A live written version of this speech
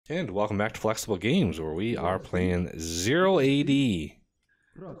And welcome back to Flexible Games, where we are playing 0 AD.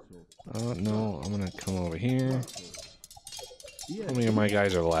 No, I'm gonna come over here. How many of my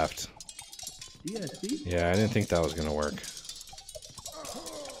guys are left? Yeah, I didn't think that was gonna work.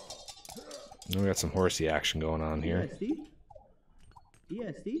 We got some horsey action going on here.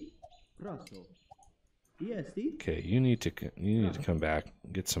 Okay, you need to come back.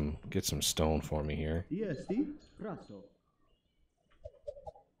 Get some stone for me here.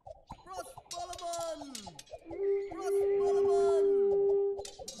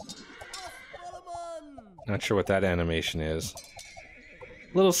 Not sure what that animation is.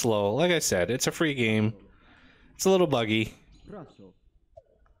 A little slow. Like I said, it's a free game. It's a little buggy.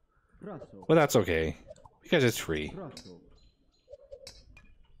 But that's okay, because it's free.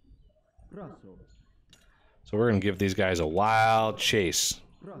 So we're going to give these guys a wild chase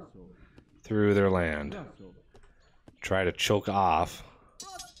through their land. Try to choke off.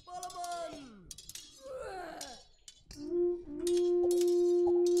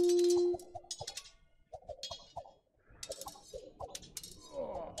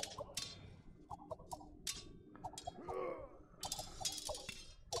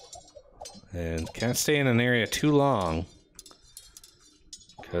 And can't stay in an area too long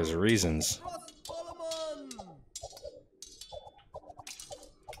because of reasons.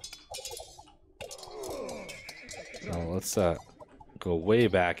 So let's go way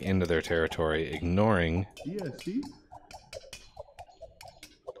back into their territory, ignoring.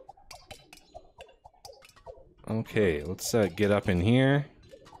 Okay, let's get up in here.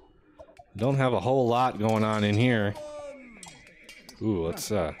 Don't have a whole lot going on in here. Ooh,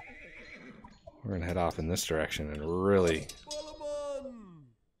 let's we're gonna head off in this direction and really...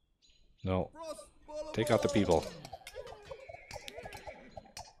 No. Take out the people.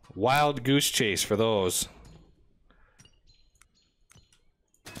 Wild goose chase for those.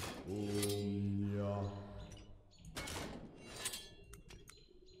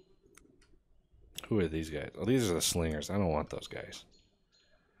 Who are these guys? Oh, these are the slingers. I don't want those guys.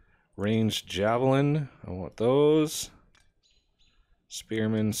 Ranged javelin. I want those.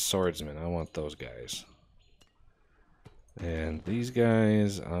 Spearmen, swordsmen. I want those guys. And these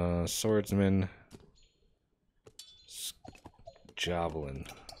guys, swordsman, javelin.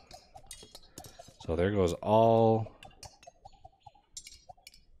 So there goes all.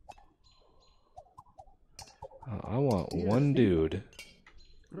 I want one dude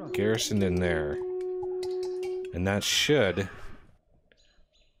garrisoned in there. And that should...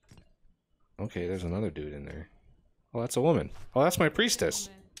 Okay, there's another dude in there. Oh, that's a woman. Oh, that's my priestess.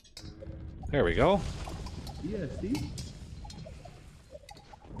 There we go.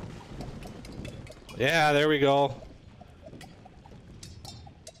 Yeah, there we go.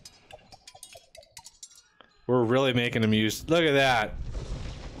 We're really making them use... Look at that.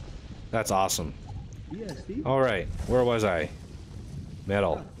 That's awesome. Alright, where was I?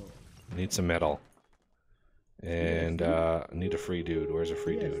 Metal. Need some metal. And, need a free dude. Where's a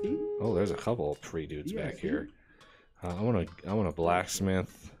free dude? Oh, there's a couple of free dudes back here. I want a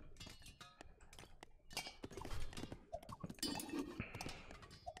blacksmith.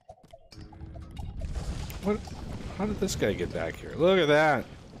 What? How did this guy get back here? Look at that.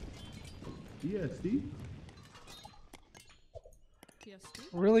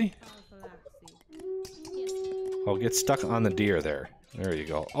 Really? Oh, get stuck on the deer there. There you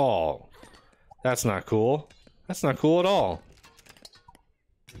go. Oh, that's not cool. That's not cool at all.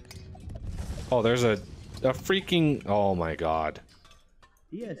 Oh, there's a freaking... Oh my god.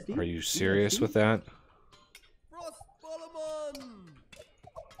 Are you serious with that?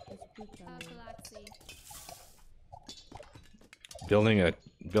 Building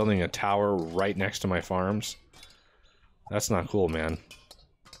a tower right next to my farms? That's not cool, man.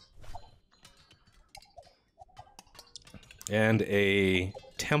 And a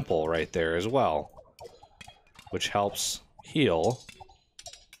temple right there as well, which helps heal.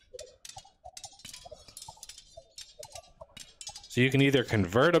 So you can either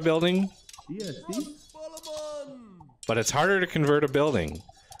convert a building, but it's harder to convert a building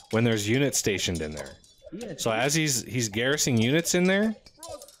when there's units stationed in there. So as he's garrisoning units in there,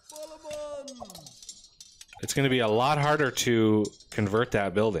 it's going to be a lot harder to convert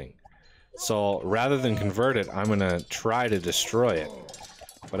that building. So rather than convert it, I'm going to try to destroy it.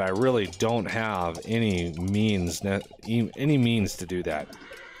 But I really don't have any means to do that.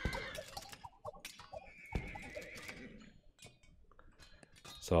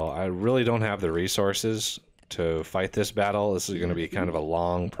 So I really don't have the resources to fight this battle. This is going to be kind of a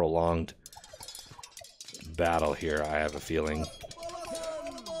long, prolonged battle here, I have a feeling.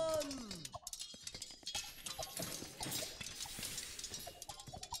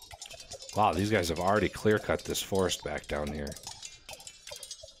 Wow, these guys have already clear-cut this forest back down here.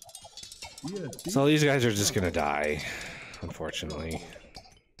 So these guys are just gonna die, unfortunately.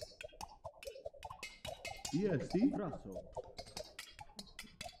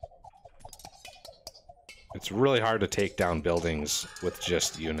 It's really hard to take down buildings with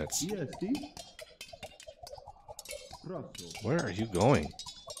just units. Where are you going?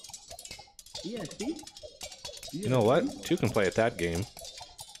 You know what? Two can play at that game.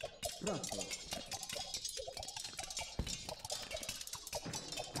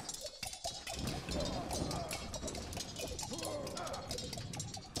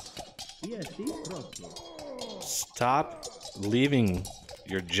 Stop leaving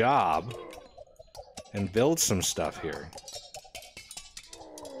your job and build some stuff here.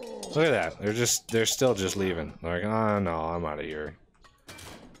 Look at that. They're still just leaving. They're like, oh no, I'm out of here.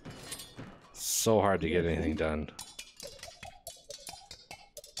 So hard to get anything done.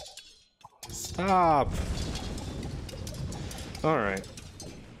 Stop. All right.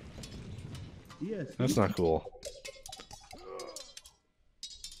 That's not cool.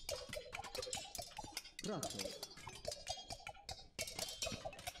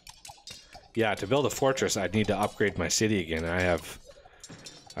 Yeah, to build a fortress, I'd need to upgrade my city again.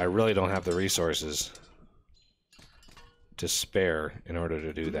 I really don't have the resources to spare in order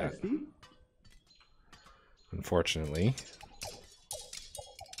to do that. Unfortunately.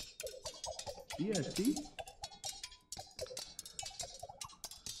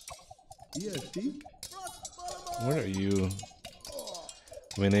 What are you?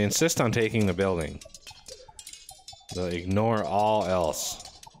 I mean, they insist on taking the building. They'll ignore all else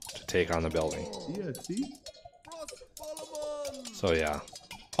to take on the building. So yeah.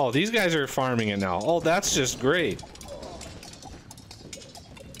 Oh, these guys are farming it now. Oh, that's just great.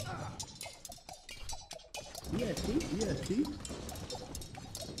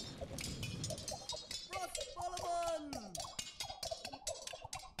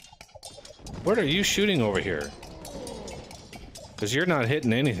 What are you shooting over here? Because you're not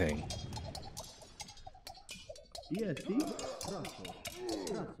hitting anything.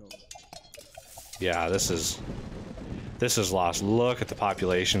 Yeah, this is lost. Look at the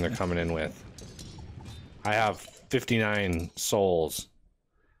population they're coming in with. I have 59 souls,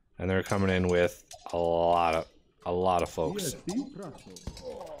 and they're coming in with a lot of folks.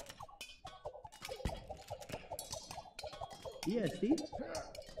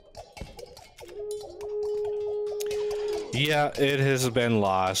 Yeah, it has been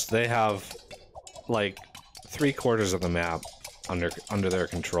lost. They have like 3/4 of the map under their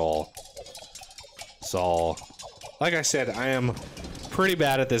control. So, like I said, I am pretty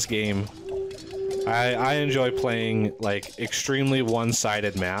bad at this game. I enjoy playing like extremely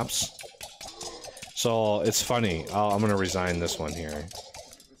one-sided maps. So it's funny. I'm gonna resign this one here.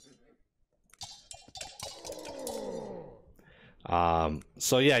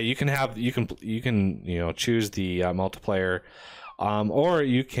 So yeah, you can choose the multiplayer, or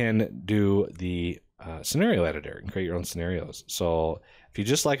you can do the scenario editor and create your own scenarios. So if you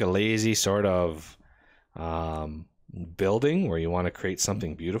just like a lazy sort of building where you want to create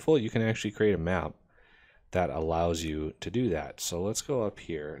something beautiful, you can actually create a map that allows you to do that. So let's go up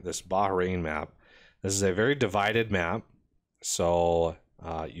here, this Bahrain map. This is a very divided map, so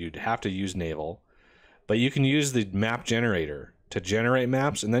you'd have to use naval, but you can use the map generator to generate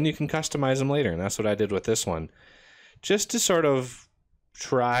maps, and then you can customize them later, and that's what I did with this one, just to sort of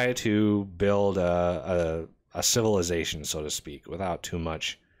try to build a civilization, so to speak, without too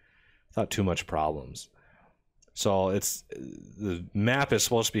much problems. So the map is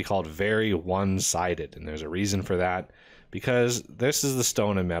supposed to be called very one-sided, and there's a reason for that, because this is the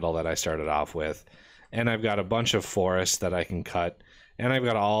stone and metal that I started off with, and I've got a bunch of forests that I can cut, and I've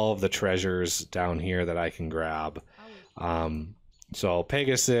got all of the treasures down here that I can grab. So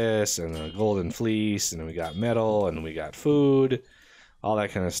Pegasus and the Golden Fleece, and then we got metal, and we got food, all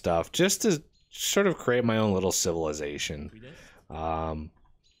that kind of stuff, just to sort of create my own little civilization.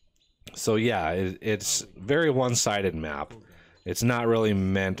 So yeah, it's very one-sided map. It's not really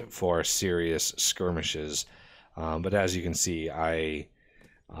meant for serious skirmishes, but as you can see, I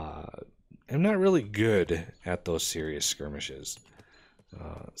am not really good at those serious skirmishes.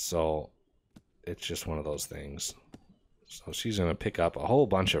 So it's just one of those things. So she's going to pick up a whole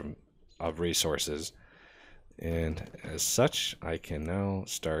bunch of resources, and as such, I can now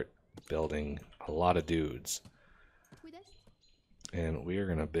start building a lot of dudes. And we are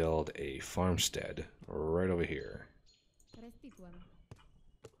going to build a farmstead right over here.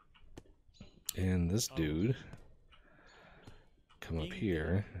 And this dude, come up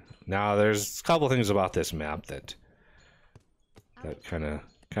here. Now, there's a couple things about this map that kind of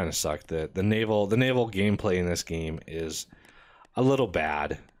kind of suck. The naval gameplay in this game is a little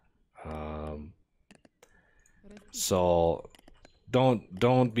bad. So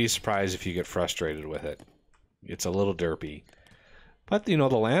don't be surprised if you get frustrated with it. It's a little derpy. But you know,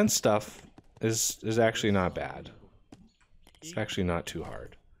 the land stuff is actually not bad. It's actually not too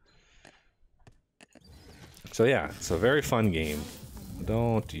hard. So yeah, it's a very fun game.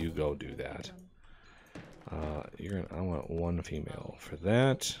 Don't you go do that. I want one female for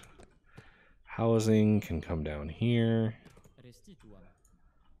that. Housing can come down here.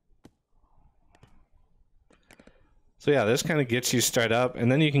 So yeah, this kind of gets you started up,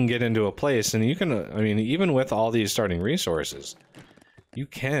 and then you can get into a place, and you can, I mean, even with all these starting resources, you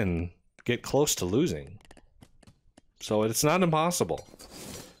can get close to losing. So it's not impossible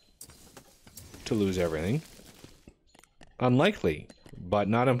to lose everything. Unlikely, but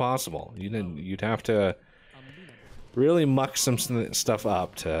not impossible. You'd have to really muck some stuff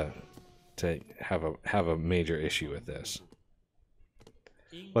up to have a major issue with this.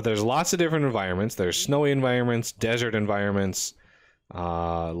 But there's lots of different environments. There's snowy environments, desert environments,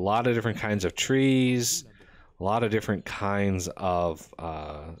 a lot of different kinds of trees, a lot of different kinds of,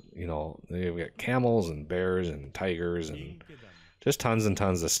 you know, you've got camels and bears and tigers and just tons and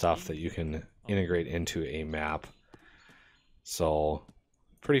tons of stuff that you can integrate into a map. So,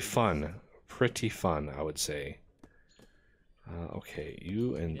 pretty fun, I would say. Okay,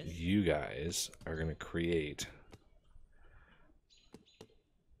 you and you guys are going to create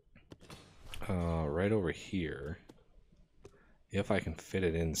right over here, if I can fit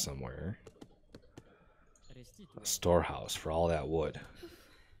it in somewhere, a storehouse for all that wood.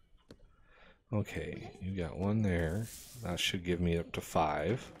 Okay, you got one there. That should give me up to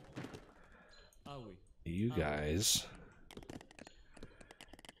 5. You guys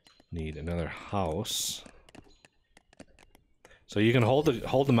need another house. So you can hold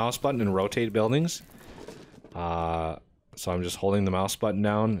the mouse button and rotate buildings. So I'm just holding the mouse button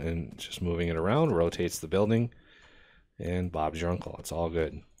down and just moving it around, rotates the building, and Bob's your uncle. It's all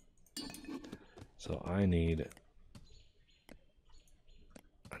good. So I need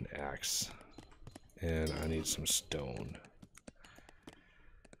an axe, and I need some stone.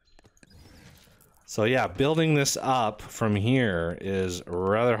 So yeah, building this up from here is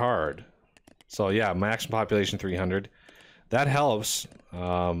rather hard. So yeah, maximum population 300. That helps,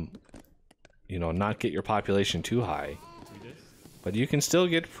 you know, not get your population too high. But you can still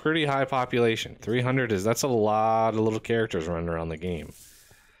get pretty high population. 300 that's a lot of little characters running around the game.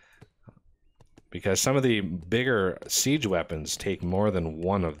 Because some of the bigger siege weapons take more than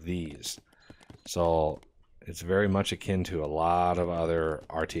one of these. So it's very much akin to a lot of other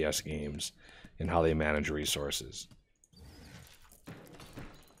RTS games in how they manage resources.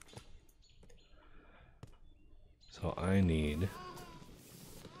 So I need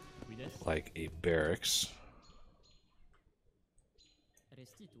like a barracks.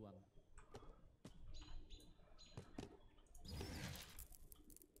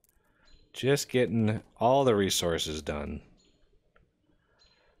 Just getting all the resources done.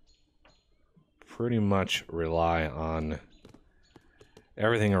 Pretty much rely on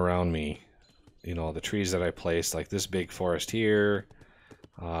everything around me. You know, the trees that I placed, like this big forest here,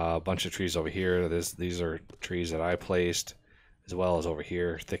 a bunch of trees over here. These are trees that I placed, as well as over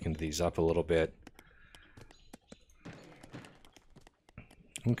here. Thickened these up a little bit.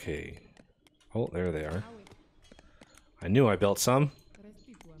 Okay. Oh, there they are. I knew I built some.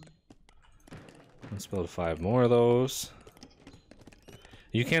 Let's build 5 more of those.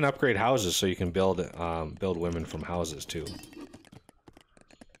 You can upgrade houses, so you can build women from houses too.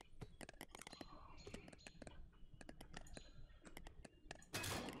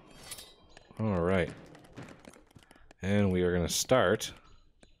 All right, and we are going to start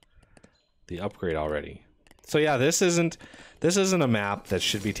the upgrade already. So yeah, this isn't a map that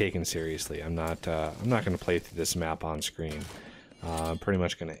should be taken seriously. I'm not going to play through this map on screen. I'm pretty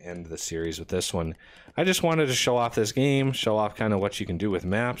much going to end the series with this one. I just wanted to show off this game, show off kind of what you can do with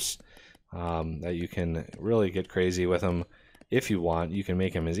maps, that you can really get crazy with them if you want. You can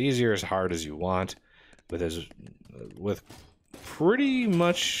make them as easy or as hard as you want. With pretty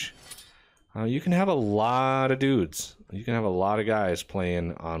much, you can have a lot of dudes. You can have a lot of guys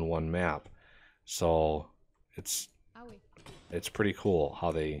playing on one map. So it's pretty cool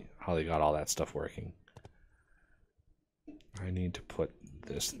how they got all that stuff working. I need to put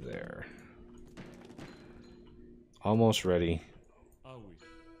this there. Almost ready.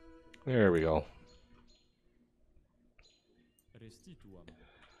 There we go.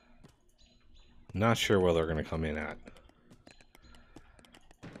 Not sure where they're going to come in at.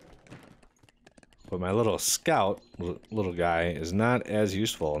 But my little scout, little guy, is not as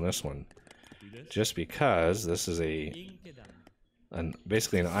useful in this one. Just because this is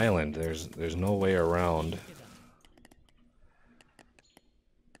basically an island. There's no way around.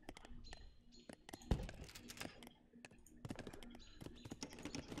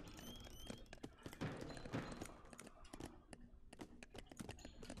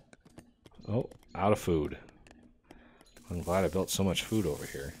 Oh, out of food. I'm glad I built so much food over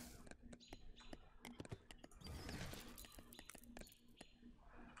here.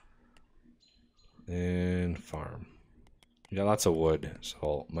 And farm. You got lots of wood,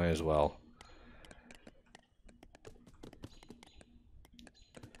 so might as well.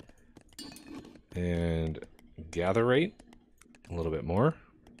 And gather rate a little bit more.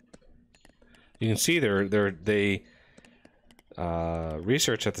 You can see they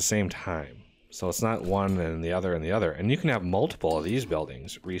research at the same time. So it's not one and the other and the other. And you can have multiple of these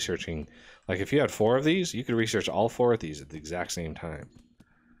buildings researching. Like if you had 4 of these, you could research all 4 of these at the exact same time.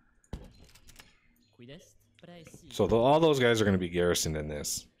 So all those guys are going to be garrisoned in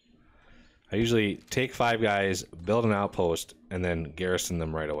this. I usually take 5 guys, build an outpost, and then garrison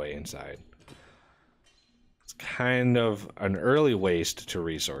them right away inside. It's kind of an early waste to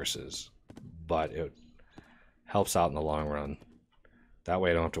resources, but it helps out in the long run. That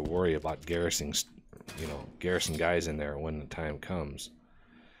way I don't have to worry about garrison guys in there when the time comes.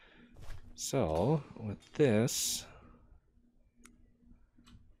 So, with this...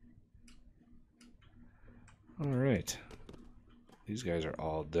 Alright. These guys are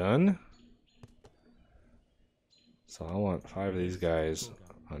all done. So I want 5 of these guys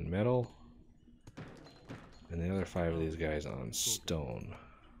on metal. And the other 5 of these guys on stone.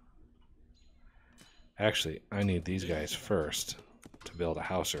 Actually, I need these guys first to build a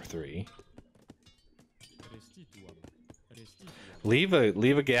house or 3. Leave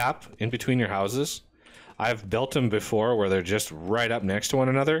a gap in between your houses. I've built them before where they're just right up next to one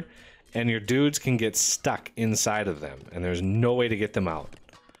another, and your dudes can get stuck inside of them, and there's no way to get them out.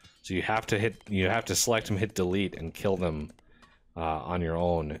 So you have to select them, hit delete, and kill them on your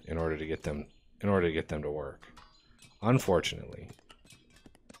own in order to get them to work. Unfortunately.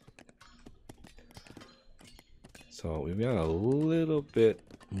 So we've got a little bit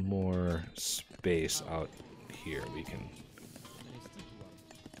more space out here.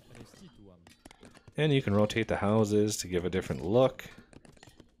 And you can rotate the houses to give a different look.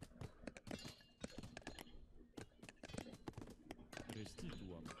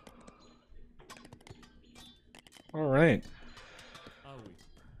 All right.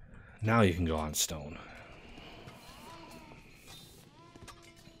 Now you can go on stone.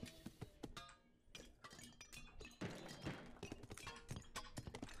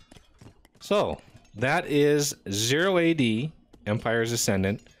 So, that is 0 AD, Empire's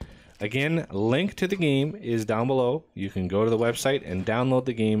Ascendant. Again, link to the game is down below. You can go to the website and download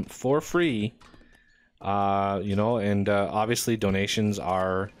the game for free. Obviously donations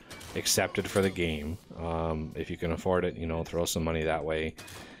are accepted for the game. If you can afford it, throw some money that way.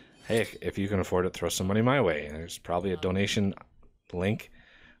 Hey, if you can afford it, throw some money my way. There's probably a donation link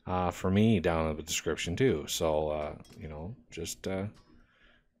for me down in the description too. So,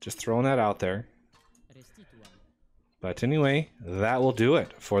 just throwing that out there. But anyway, that will do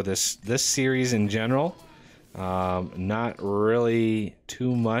it for this series in general. Not really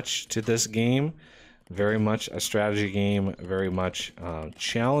too much to this game. Very much a strategy game. Very much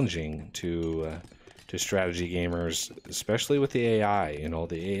challenging to strategy gamers, especially with the AI.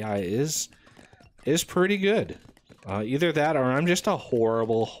 The AI is pretty good. Either that, or I'm just a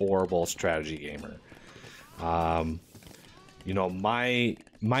horrible strategy gamer. My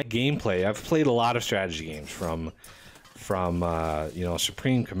gameplay, I've played a lot of strategy games from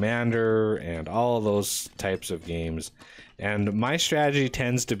Supreme Commander and all of those types of games, and my strategy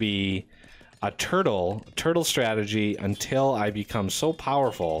tends to be a turtle strategy until I become so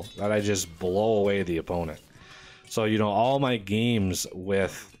powerful that I just blow away the opponent. So all my games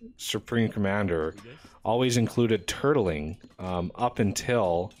with Supreme Commander always included turtling up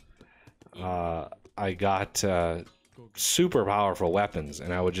until I got super powerful weapons,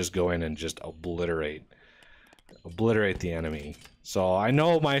 and I would just go in and just obliterate the enemy. So I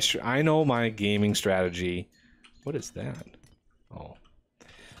know my gaming strategy. What is that? Oh,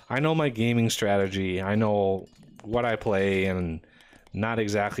 I know my gaming strategy. I know what I play, and not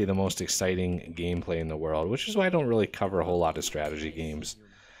exactly the most exciting gameplay in the world, which is why I don't really cover a whole lot of strategy games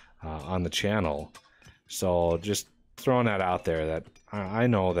on the channel. So just throwing that out there, that I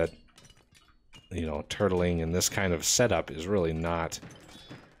know that turtling and this kind of setup is really not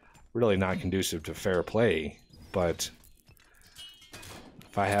conducive to fair play. But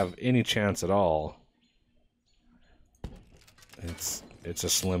if I have any chance at all, It's a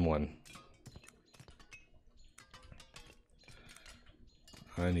slim one.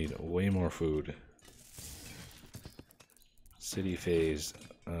 I need way more food. City phase,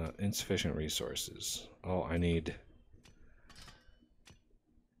 insufficient resources. Oh, I need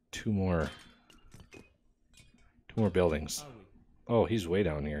two more buildings. Oh, he's way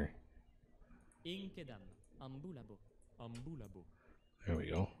down here. There we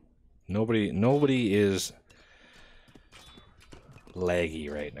go. Nobody is laggy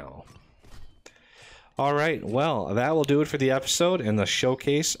right now. All right, well, that will do it for the episode and the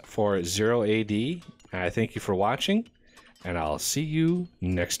showcase for 0 AD. I thank you for watching, and I'll see you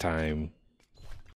next time.